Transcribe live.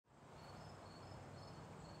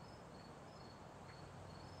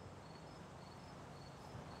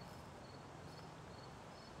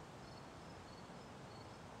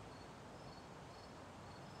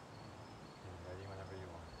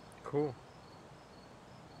Cool.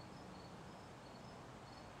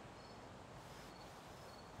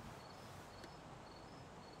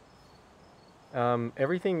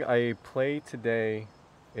 Everything I play today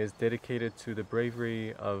is dedicated to the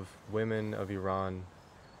bravery of women of Iran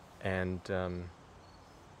and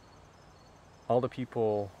all the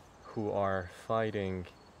people who are fighting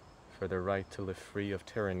for the right to live free of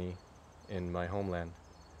tyranny in my homeland.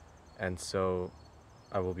 And so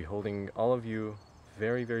I will be holding all of you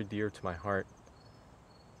very, very dear to my heart,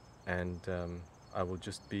 and I will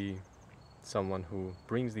just be someone who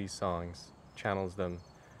brings these songs, channels them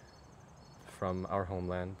from our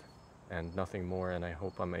homeland and nothing more, and I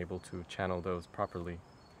hope I'm able to channel those properly.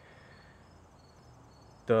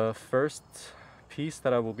 The first piece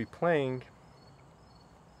that I will be playing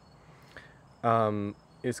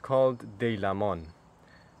is called Dailamon.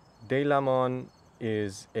 Dailamon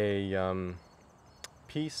is a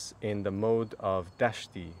piece in the mode of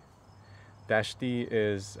Dashti. Dashti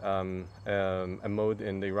is a mode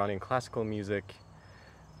in the Iranian classical music,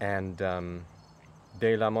 and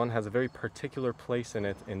Dailamon has a very particular place in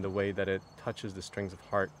it in the way that it touches the strings of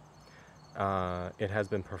heart. It has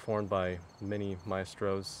been performed by many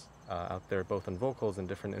maestros out there, both on vocals and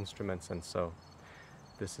different instruments, and so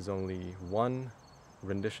this is only one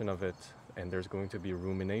rendition of it, and there's going to be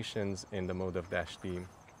ruminations in the mode of Dashti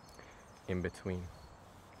in between.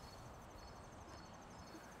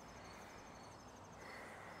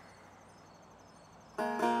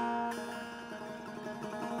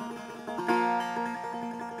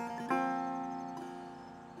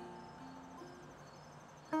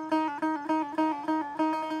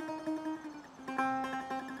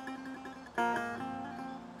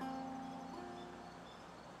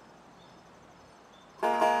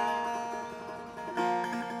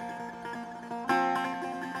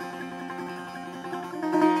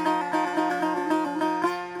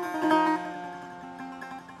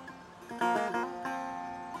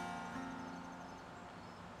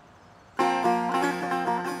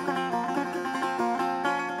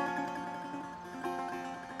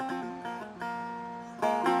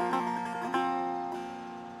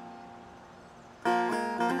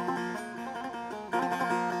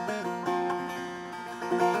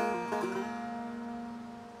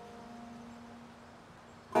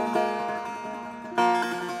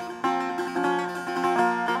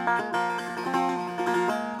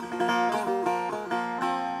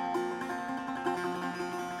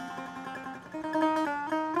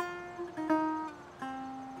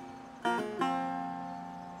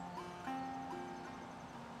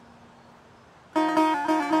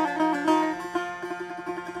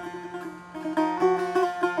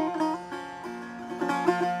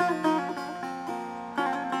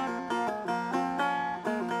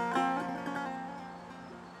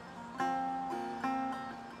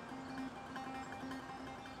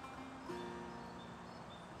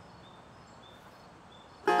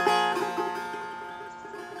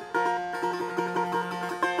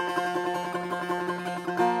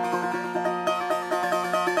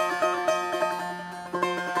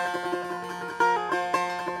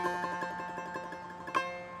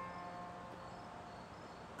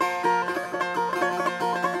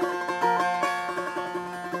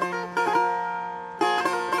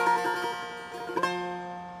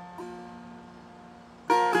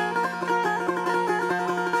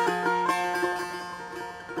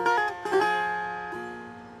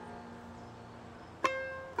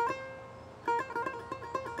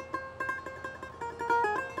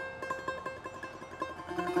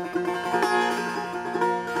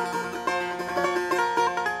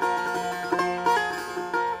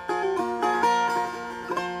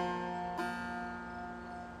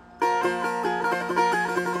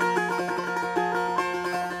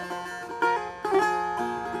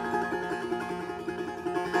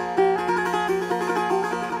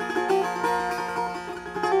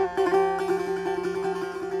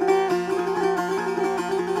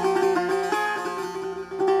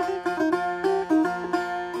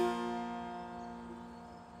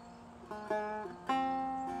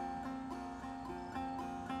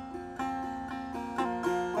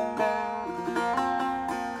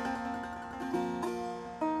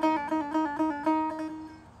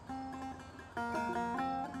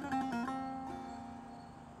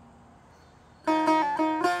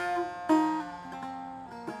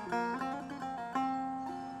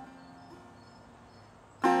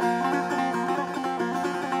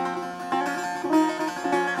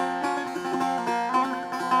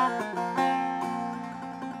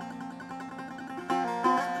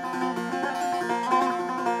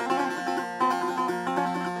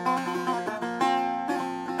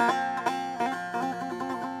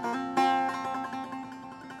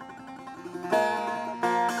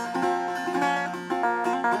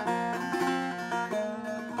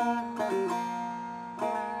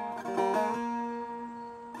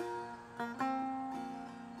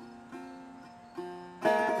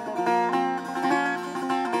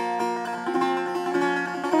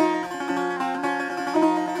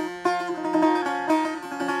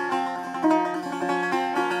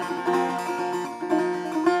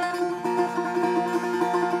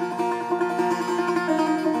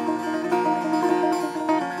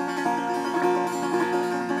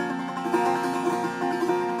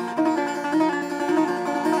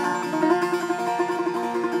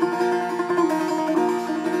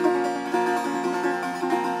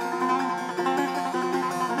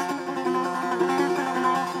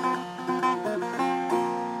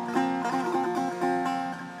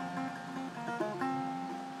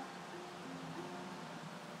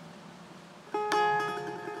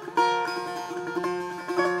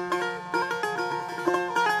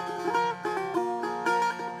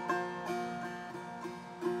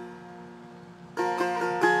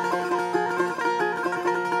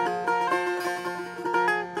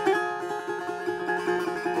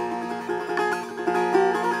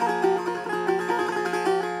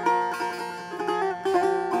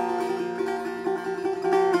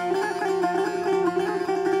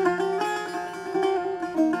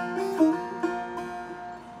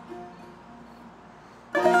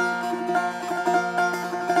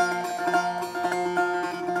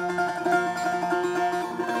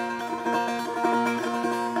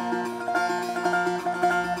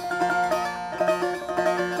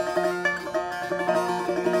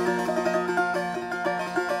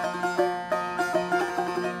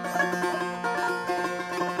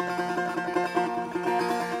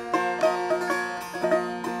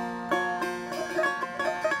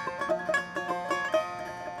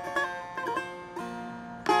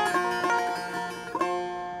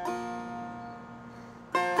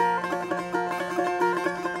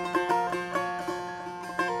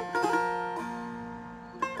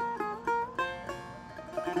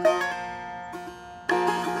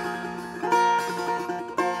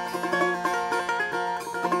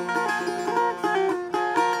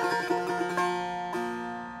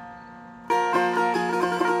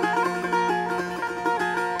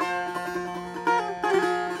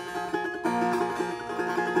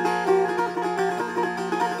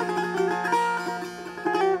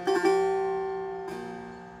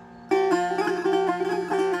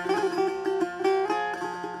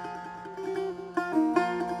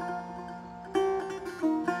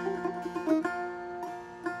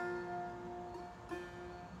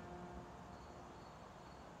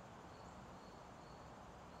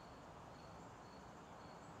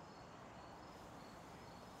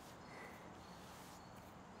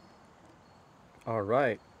 All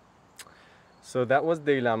right. So that was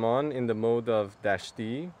Dailamon in the mode of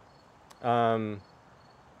Dashti. Um,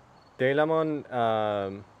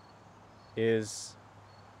 Dailamon is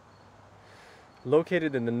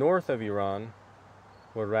located in the north of Iran,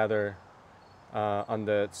 or rather on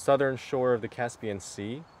the southern shore of the Caspian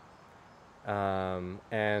Sea. And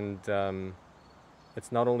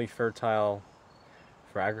it's not only fertile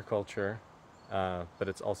for agriculture, but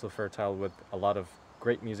it's also fertile with a lot of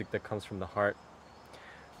great music that comes from the heart